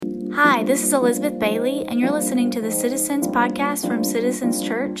Hi, this is Elizabeth Bailey, and you're listening to the Citizens Podcast from Citizens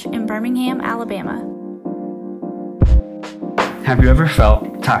Church in Birmingham, Alabama. Have you ever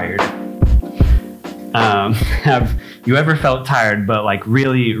felt tired? Have you ever felt tired, but like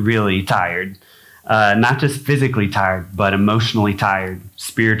really, really tired? Not just physically tired, but emotionally tired,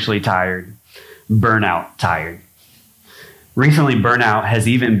 spiritually tired, burnout tired. Recently, burnout has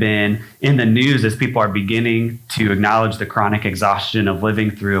even been in the news as people are beginning to acknowledge the chronic exhaustion of living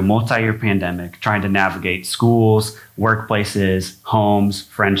through a multi-year pandemic, trying to navigate schools, workplaces, homes,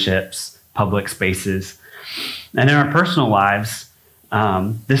 friendships, public spaces. And in our personal lives,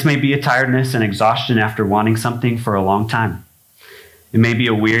 this may be a tiredness and exhaustion after wanting something for a long time. It may be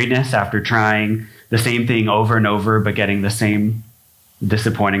a weariness after trying the same thing over and over, but getting the same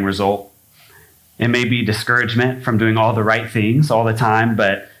disappointing result. It may be discouragement from doing all the right things all the time,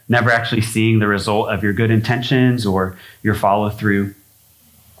 but never actually seeing the result of your good intentions or your follow through.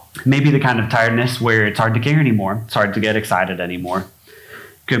 Maybe the kind of tiredness where it's hard to care anymore. It's hard to get excited anymore.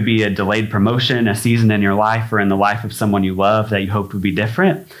 Could be a delayed promotion, a season in your life or in the life of someone you love that you hoped would be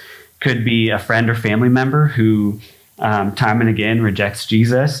different. Could be a friend or family member who time and again rejects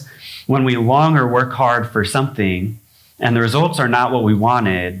Jesus. When we long or work hard for something and the results are not what we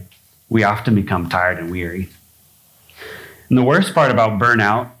wanted, we often become tired and weary. And the worst part about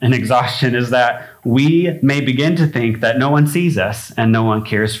burnout and exhaustion is that we may begin to think that no one sees us and no one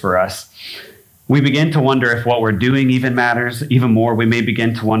cares for us. We begin to wonder if what we're doing even matters. Even more, we may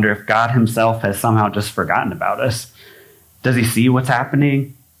begin to wonder if God himself has somehow just forgotten about us. Does he see what's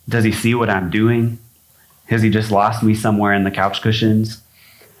happening? Does he see what I'm doing? Has he just lost me somewhere in the couch cushions?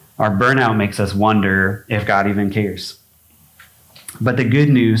 Our burnout makes us wonder if God even cares. But the good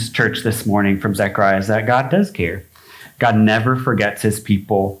news, church, this morning from Zechariah is that God does care. God never forgets his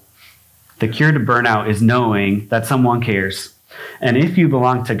people. The cure to burnout is knowing that someone cares. And if you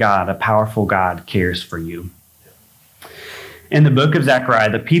belong to God, a powerful God cares for you. In the book of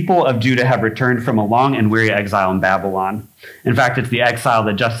Zechariah, the people of Judah have returned from a long and weary exile in Babylon. In fact, it's the exile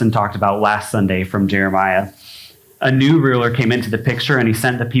that Justin talked about last Sunday from Jeremiah. A new ruler came into the picture and he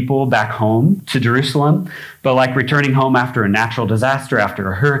sent the people back home to Jerusalem. But like returning home after a natural disaster, after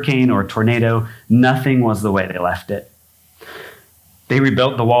a hurricane or a tornado, nothing was the way they left it. They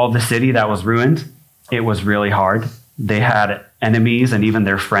rebuilt the wall of the city that was ruined. It was really hard. They had enemies and even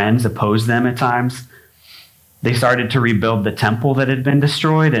their friends oppose them at times. They started to rebuild the temple that had been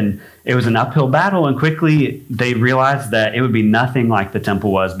destroyed, and it was an uphill battle. And quickly they realized that it would be nothing like the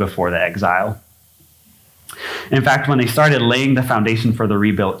temple was before the exile. In fact, when they started laying the foundation for the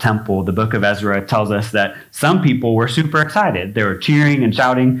rebuilt temple, the book of Ezra tells us that some people were super excited. They were cheering and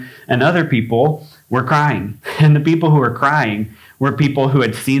shouting, and other people were crying. And the people who were crying were people who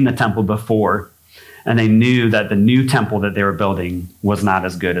had seen the temple before, and they knew that the new temple that they were building was not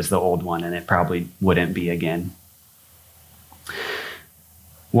as good as the old one, and it probably wouldn't be again.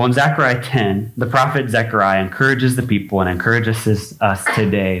 Well, in Zechariah 10, the prophet Zechariah encourages the people and encourages us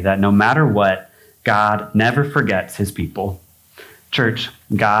today that no matter what, God never forgets his people. Church,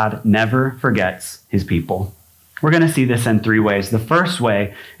 God never forgets his people. We're going to see this in three ways. The first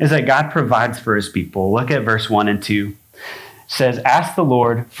way is that God provides for his people. Look at verse 1 and 2. It says, "Ask the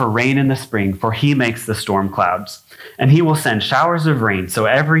Lord for rain in the spring, for he makes the storm clouds, and he will send showers of rain, so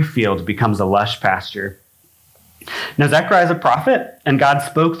every field becomes a lush pasture." Now, Zechariah is a prophet, and God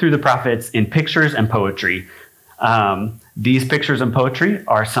spoke through the prophets in pictures and poetry. These pictures and poetry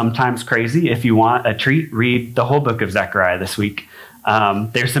are sometimes crazy. If you want a treat, read the whole book of Zechariah this week.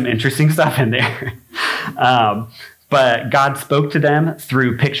 There's some interesting stuff in there. But God spoke to them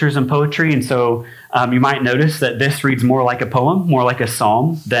through pictures and poetry. And so you might notice that this reads more like a poem, more like a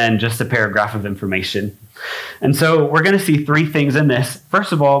psalm than just a paragraph of information. And so we're going to see three things in this.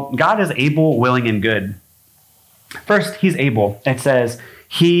 First of all, God is able, willing, and good. First, he's able. It says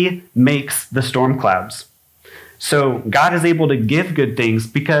he makes the storm clouds. So God is able to give good things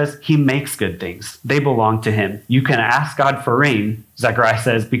because he makes good things. They belong to him. You can ask God for rain, Zechariah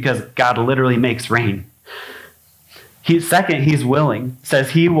says, because God literally makes rain. Second, he's willing. It says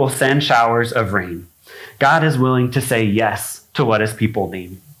he will send showers of rain. God is willing to say yes to what his people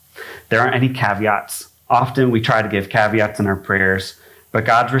need. There aren't any caveats. Often we try to give caveats in our prayers, but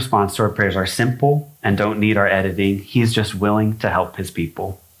God's response to our prayers are simple and don't need our editing. He's just willing to help his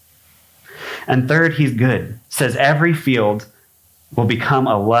people. And third, he's good. It says every field will become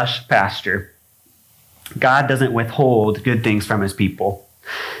a lush pasture. God doesn't withhold good things from his people.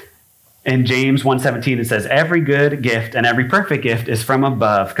 In James 1:17, it says, "Every good gift and every perfect gift is from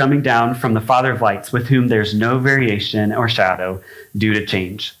above, coming down from the Father of lights, with whom there's no variation or shadow due to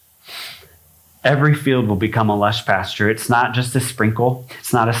change." Every field will become a lush pasture. It's not just a sprinkle.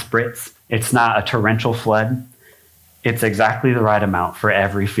 It's not a spritz. It's not a torrential flood. It's exactly the right amount for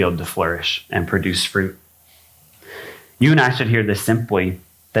every field to flourish and produce fruit. You and I should hear this simply,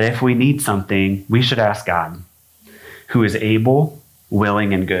 that if we need something, we should ask God, who is able,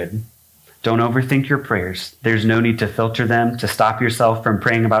 willing, and good. Don't overthink your prayers. There's no need to filter them, to stop yourself from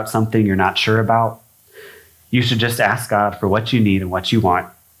praying about something you're not sure about. You should just ask God for what you need and what you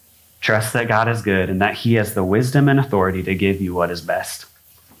want. Trust that God is good and that he has the wisdom and authority to give you what is best.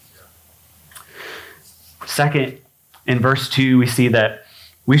 Second, in verse 2, we see that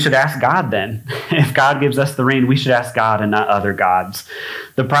we should ask God then. If God gives us the rain, we should ask God and not other gods.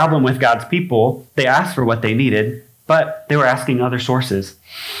 The problem with God's people, they asked for what they needed, but they were asking other sources.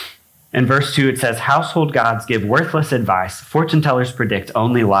 In verse 2, it says, household gods give worthless advice, fortune tellers predict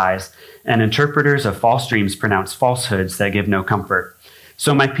only lies, and interpreters of false dreams pronounce falsehoods that give no comfort.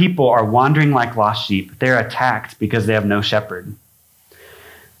 So my people are wandering like lost sheep. They're attacked because they have no shepherd.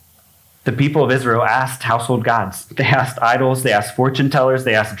 The people of Israel asked household gods. They asked idols, they asked fortune tellers,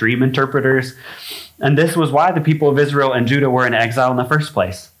 they asked dream interpreters. And this was why the people of Israel and Judah were in exile in the first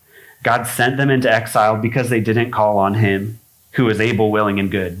place. God sent them into exile because they didn't call on him, who is able, willing, and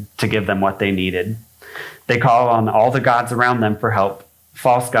good, to give them what they needed. They called on all the gods around them for help,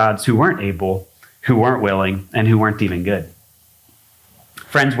 false gods who weren't able, who weren't willing, and who weren't even good.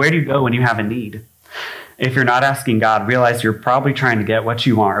 Friends, where do you go when you have a need? If you're not asking God, realize you're probably trying to get what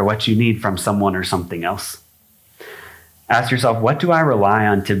you want or what you need from someone or something else. Ask yourself, what do I rely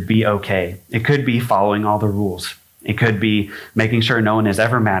on to be okay? It could be following all the rules. It could be making sure no one is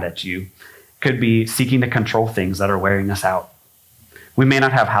ever mad at you. It could be seeking to control things that are wearing us out. We may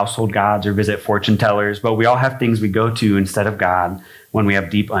not have household gods or visit fortune tellers, but we all have things we go to instead of God when we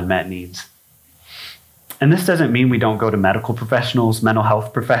have deep unmet needs. And this doesn't mean we don't go to medical professionals, mental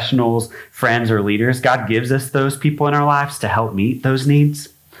health professionals, friends, or leaders. God gives us those people in our lives to help meet those needs.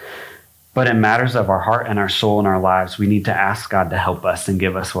 But in matters of our heart and our soul in our lives, we need to ask God to help us and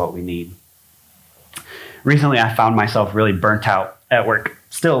give us what we need. Recently, I found myself really burnt out at work.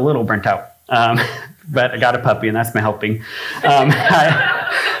 Still a little burnt out, but I got a puppy, and that's been helping.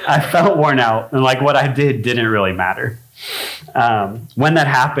 I felt worn out, and like what I did didn't really matter. When that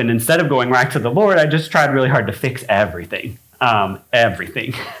happened, instead of going right to the Lord, I just tried really hard to fix everything. I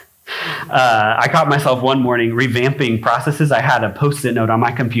caught myself one morning revamping processes. I had a Post-it note on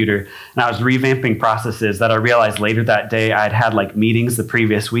my computer, and I was revamping processes that I realized later that day I had like meetings the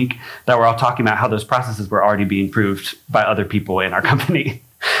previous week that were all talking about how those processes were already being improved by other people in our company.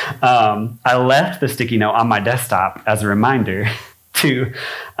 I left the sticky note on my desktop as a reminder to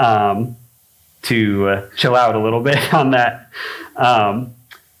chill out a little bit on that.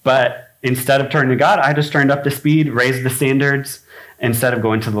 But instead of turning to God, I just turned up to speed, raised the standards. Instead of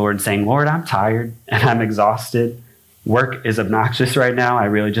going to the Lord and saying, Lord, I'm tired and I'm exhausted. Work is obnoxious right now. I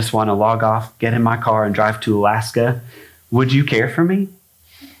really just want to log off, get in my car and drive to Alaska. Would you care for me?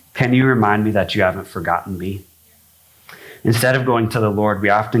 Can you remind me that you haven't forgotten me? Instead of going to the Lord, we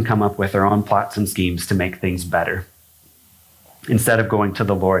often come up with our own plots and schemes to make things better. Instead of going to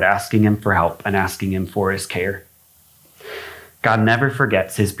the Lord, asking him for help and asking him for his care. God never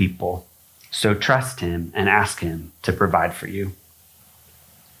forgets his people, so trust him and ask him to provide for you.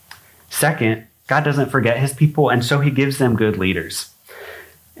 Second, God doesn't forget his people, and so he gives them good leaders.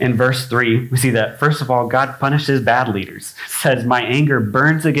 In verse 3, we see that, first of all, God punishes bad leaders. It says, my anger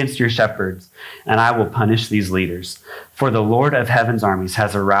burns against your shepherds, and I will punish these leaders. For the Lord of heaven's armies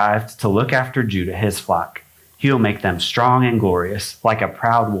has arrived to look after Judah, his flock. He will make them strong and glorious, like a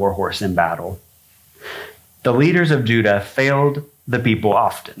proud war horse in battle. The leaders of Judah failed the people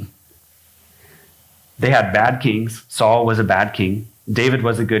often. They had bad kings. Saul was a bad king. David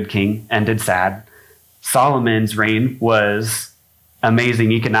was a good king, ended sad. Solomon's reign was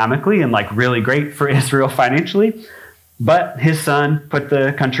amazing economically and like really great for Israel financially. But his son put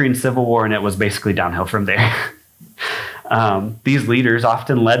the country in civil war, and it was basically downhill from there. These leaders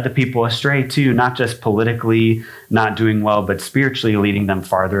often led the people astray too, not just politically not doing well, but spiritually leading them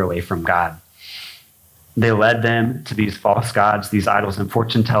farther away from God. They led them to these false gods, these idols and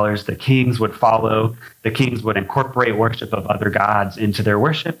fortune tellers. The kings would follow. The kings would incorporate worship of other gods into their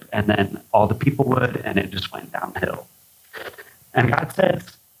worship, and then all the people would, and it just went downhill. And God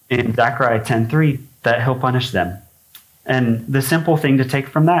says in Zechariah 10:3 that he'll punish them. And the simple thing to take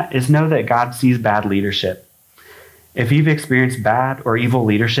from that is know that God sees bad leadership. If you've experienced bad or evil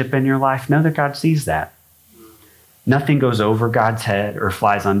leadership in your life, know that God sees that. Nothing goes over God's head or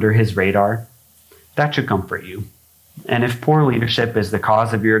flies under his radar. That should comfort you. And if poor leadership is the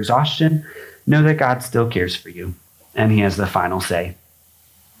cause of your exhaustion, know that God still cares for you, and he has the final say.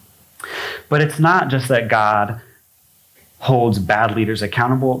 But it's not just that God holds bad leaders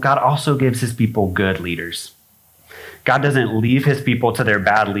accountable. God also gives his people good leaders. God doesn't leave his people to their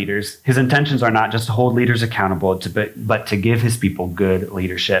bad leaders. His intentions are not just to hold leaders accountable, but to give his people good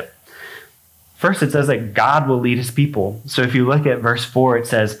leadership. First, it says that God will lead his people. So if you look at verse 4, it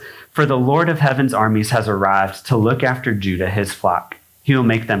says, "For the Lord of heaven's armies has arrived to look after Judah, his flock. He will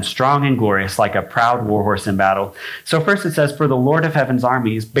make them strong and glorious like a proud war horse in battle." So first it says, for the Lord of heaven's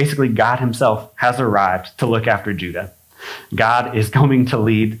armies, basically God himself has arrived to look after Judah. God is going to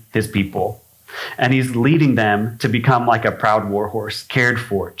lead his people. And he's leading them to become like a proud war horse, cared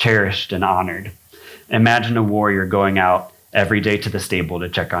for, cherished, and honored. Imagine a warrior going out every day to the stable to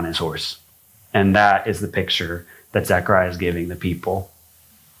check on his horse. And that is the picture that Zechariah is giving the people.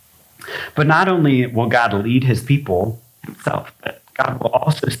 But not only will God lead his people himself, but God will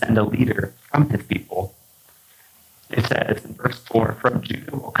also send a leader from his people. It says in verse 4, "From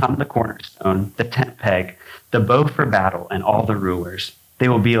Judah will come the cornerstone, the tent peg, the bow for battle, and all the rulers. They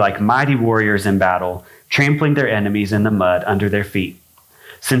will be like mighty warriors in battle, trampling their enemies in the mud under their feet.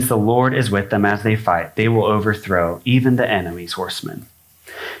 Since the Lord is with them as they fight, they will overthrow even the enemy's horsemen."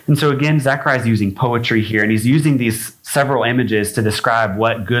 And so again, Zechariah is using poetry here, and he's using these several images to describe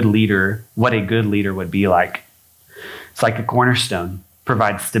what a good leader would be like. It's like a cornerstone,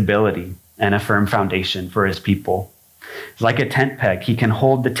 provides stability and a firm foundation for his people. Like a tent peg, he can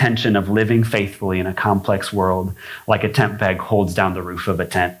hold the tension of living faithfully in a complex world, like a tent peg holds down the roof of a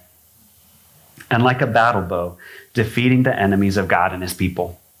tent. And like a battle bow, defeating the enemies of God and his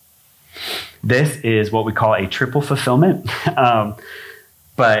people. This is what we call a triple fulfillment,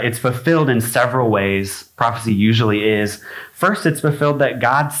 but it's fulfilled in several ways. Prophecy usually is. First, it's fulfilled that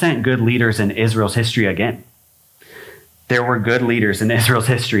God sent good leaders in Israel's history again. There were good leaders in Israel's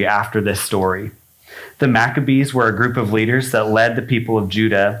history after this story. The Maccabees were a group of leaders that led the people of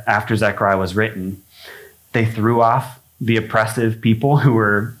Judah after Zechariah was written. They threw off the oppressive people who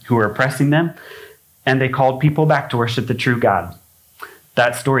were oppressing them, and they called people back to worship the true God.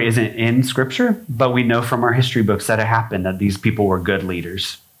 That story isn't in Scripture, but we know from our history books that it happened, that these people were good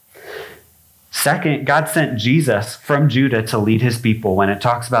leaders. Second, God sent Jesus from Judah to lead his people. When it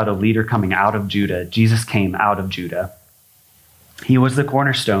talks about a leader coming out of Judah, Jesus came out of Judah. He was the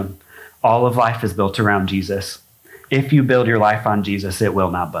cornerstone. All of life is built around Jesus. If you build your life on Jesus, it will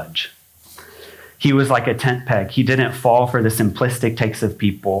not budge. He was like a tent peg. He didn't fall for the simplistic takes of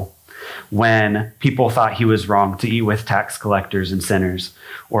people when people thought he was wrong to eat with tax collectors and sinners,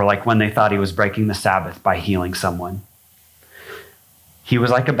 or like when they thought he was breaking the Sabbath by healing someone. He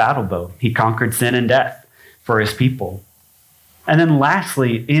was like a battle bow. He conquered sin and death for his people. And then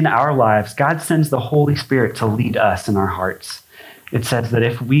lastly, in our lives, God sends the Holy Spirit to lead us in our hearts. It says that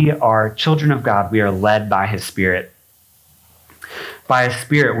if we are children of God, we are led by his Spirit. By his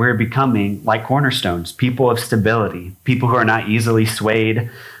Spirit, we're becoming like cornerstones, people of stability, people who are not easily swayed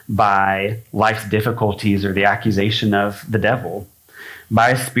by life's difficulties or the accusation of the devil.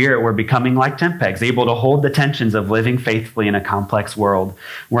 By his Spirit, we're becoming like tent pegs, able to hold the tensions of living faithfully in a complex world.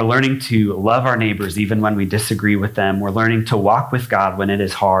 We're learning to love our neighbors even when we disagree with them. We're learning to walk with God when it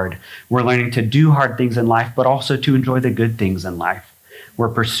is hard. We're learning to do hard things in life, but also to enjoy the good things in life. We're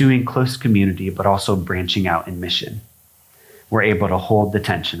pursuing close community, but also branching out in mission. We're able to hold the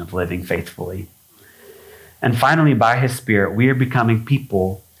tension of living faithfully. And finally, by his Spirit, we are becoming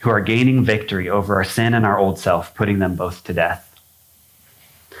people who are gaining victory over our sin and our old self, putting them both to death.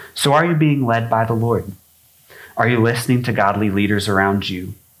 So are you being led by the Lord? Are you listening to godly leaders around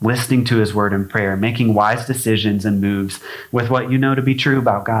you, listening to his word and prayer, making wise decisions and moves with what you know to be true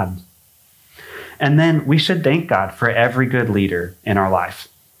about God? And then we should thank God for every good leader in our life.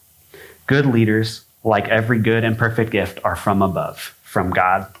 Good leaders, like every good and perfect gift, are from above, from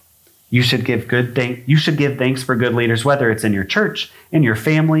God. You should give thanks for good leaders, whether it's in your church, in your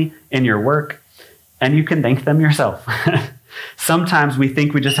family, in your work, and you can thank them yourself. Sometimes we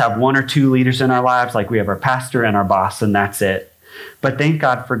think we just have one or two leaders in our lives, like we have our pastor and our boss, and that's it. But thank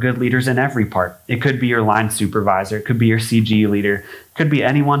God for good leaders in every part. It could be your line supervisor. It could be your CG leader. It could be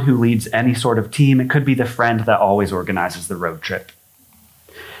anyone who leads any sort of team. It could be the friend that always organizes the road trip.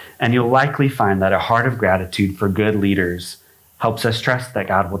 And you'll likely find that a heart of gratitude for good leaders helps us trust that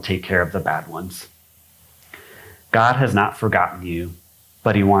God will take care of the bad ones. God has not forgotten you,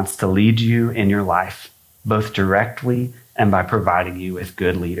 but he wants to lead you in your life, both directly and by providing you with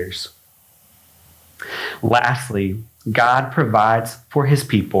good leaders. Lastly, God provides for his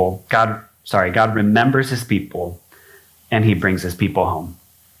people. God remembers his people, and he brings his people home.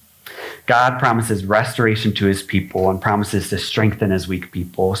 God promises restoration to his people and promises to strengthen his weak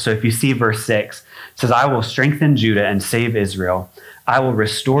people. So if you see verse 6, it says, I will strengthen Judah and save Israel. I will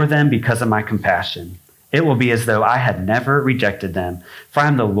restore them because of my compassion. It will be as though I had never rejected them, for I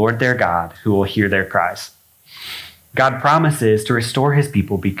am the Lord their God who will hear their cries. God promises to restore his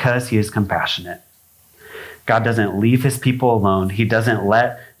people because he is compassionate. God doesn't leave his people alone. He doesn't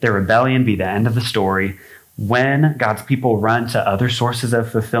let their rebellion be the end of the story. When God's people run to other sources of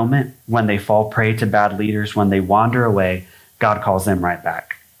fulfillment, when they fall prey to bad leaders, when they wander away, God calls them right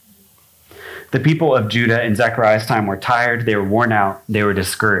back. The people of Judah in Zechariah's time were tired, they were worn out, they were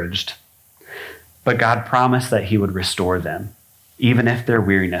discouraged. But God promised that he would restore them, even if their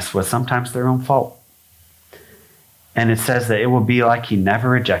weariness was sometimes their own fault. And it says that it will be like he never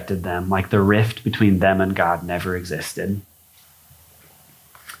rejected them, like the rift between them and God never existed.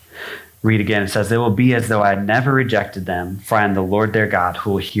 Read again. It says, it will be as though I had never rejected them, for I am the Lord their God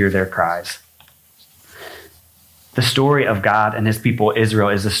who will hear their cries. The story of God and his people Israel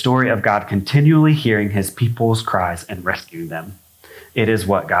is the story of God continually hearing his people's cries and rescuing them. It is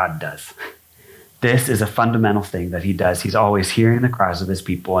what God does. This is a fundamental thing that he does. He's always hearing the cries of his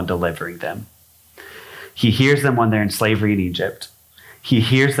people and delivering them. He hears them when they're in slavery in Egypt. He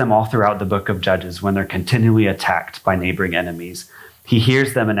hears them all throughout the book of Judges when they're continually attacked by neighboring enemies. He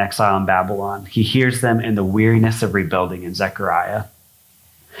hears them in exile in Babylon. He hears them in the weariness of rebuilding in Zechariah.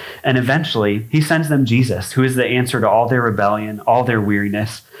 And eventually, he sends them Jesus, who is the answer to all their rebellion, all their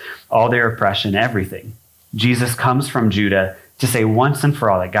weariness, all their oppression, everything. Jesus comes from Judah to say once and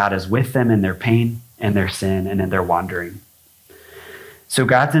for all that God is with them in their pain and their sin and in their wandering. So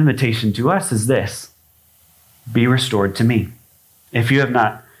God's invitation to us is this: be restored to me. If you have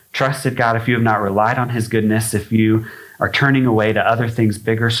not trusted God, if you have not relied on his goodness, if you are turning away to other things,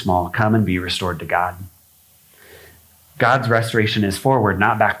 big or small, come and be restored to God. God's restoration is forward,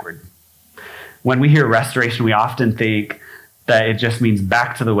 not backward. When we hear restoration, we often think that it just means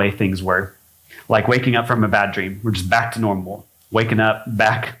back to the way things were. Like waking up from a bad dream. We're just back to normal. Waking up,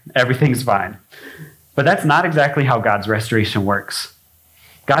 back, everything's fine. But that's not exactly how God's restoration works.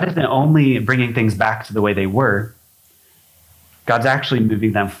 God isn't only bringing things back to the way they were, God's actually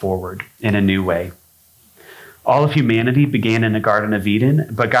moving them forward in a new way. All of humanity began in the Garden of Eden,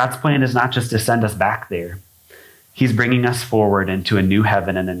 but God's plan is not just to send us back there. He's bringing us forward into a new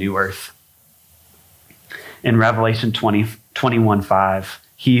heaven and a new earth. In Revelation 21:5,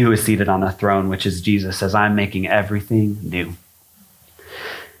 he who is seated on the throne, which is Jesus, says, I'm making everything new.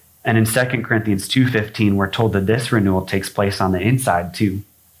 And in 2 Corinthians 2:15, we're told that this renewal takes place on the inside too.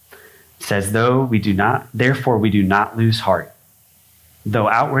 It says, therefore we do not lose heart. Though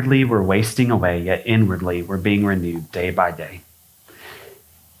outwardly we're wasting away, yet inwardly we're being renewed day by day.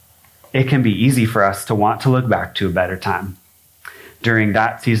 It can be easy for us to want to look back to a better time. During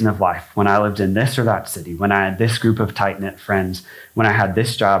that season of life, when I lived in this or that city, when I had this group of tight-knit friends, when I had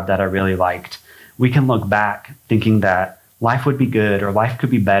this job that I really liked, we can look back thinking that life would be good or life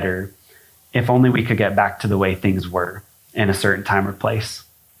could be better if only we could get back to the way things were in a certain time or place.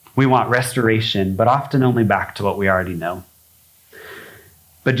 We want restoration, but often only back to what we already know.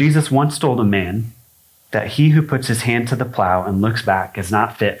 But Jesus once told a man that he who puts his hand to the plow and looks back is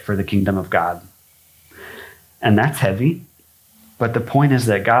not fit for the kingdom of God. And that's heavy, but the point is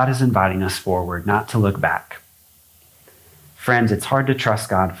that God is inviting us forward, not to look back. Friends, it's hard to trust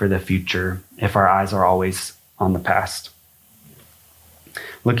God for the future if our eyes are always on the past.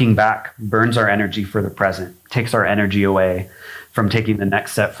 Looking back burns our energy for the present, takes our energy away from taking the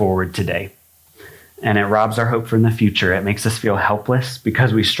next step forward today. And it robs our hope from the future. It makes us feel helpless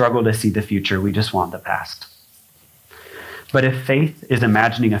because we struggle to see the future. We just want the past. But if faith is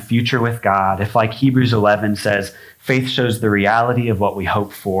imagining a future with God, if like Hebrews 11 says, faith shows the reality of what we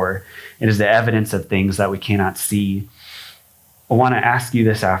hope for, it is the evidence of things that we cannot see. I want to ask you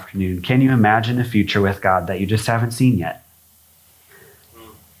this afternoon, can you imagine a future with God that you just haven't seen yet?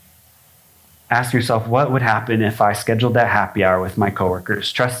 Ask yourself, what would happen if I scheduled that happy hour with my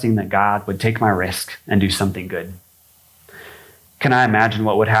coworkers, trusting that God would take my risk and do something good? Can I imagine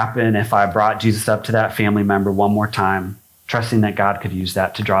what would happen if I brought Jesus up to that family member one more time, trusting that God could use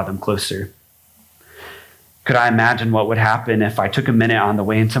that to draw them closer? Could I imagine what would happen if I took a minute on the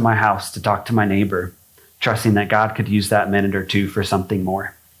way into my house to talk to my neighbor, trusting that God could use that minute or two for something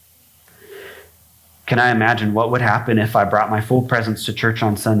more? Can I imagine what would happen if I brought my full presence to church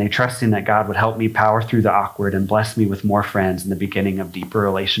on Sunday, trusting that God would help me power through the awkward and bless me with more friends in the beginning of deeper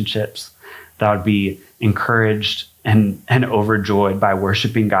relationships that would be encouraged and overjoyed by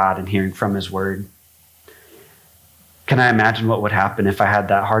worshiping God and hearing from his word? Can I imagine what would happen if I had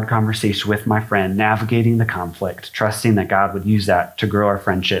that hard conversation with my friend, navigating the conflict, trusting that God would use that to grow our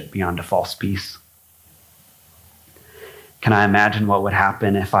friendship beyond a false peace? Can I imagine what would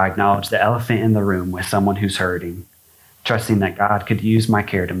happen if I acknowledged the elephant in the room with someone who's hurting, trusting that God could use my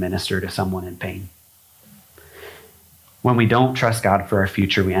care to minister to someone in pain? When we don't trust God for our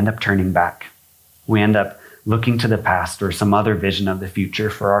future, we end up turning back. We end up looking to the past or some other vision of the future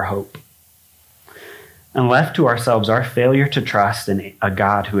for our hope. And left to ourselves, our failure to trust in a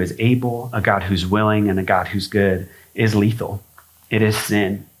God who is able, a God who's willing, and a God who's good is lethal. It is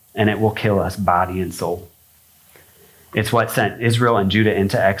sin, and it will kill us body and soul. It's what sent Israel and Judah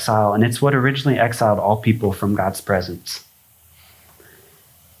into exile, and it's what originally exiled all people from God's presence.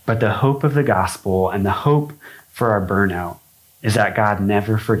 But the hope of the gospel and the hope for our burnout is that God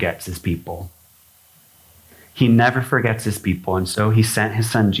never forgets his people. He never forgets his people, and so he sent his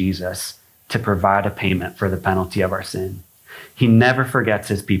son Jesus to provide a payment for the penalty of our sin. He never forgets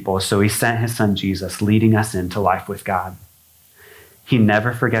his people, so he sent his son Jesus, leading us into life with God. He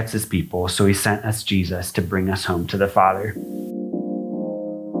never forgets his people, so he sent us Jesus to bring us home to the Father.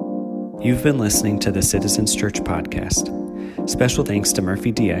 You've been listening to the Citizens Church podcast. Special thanks to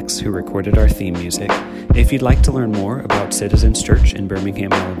Murphy DX, who recorded our theme music. If you'd like to learn more about Citizens Church in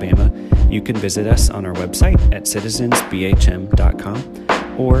Birmingham, Alabama, you can visit us on our website at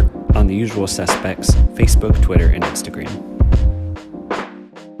citizensbhm.com or on the usual suspects, Facebook, Twitter, and Instagram.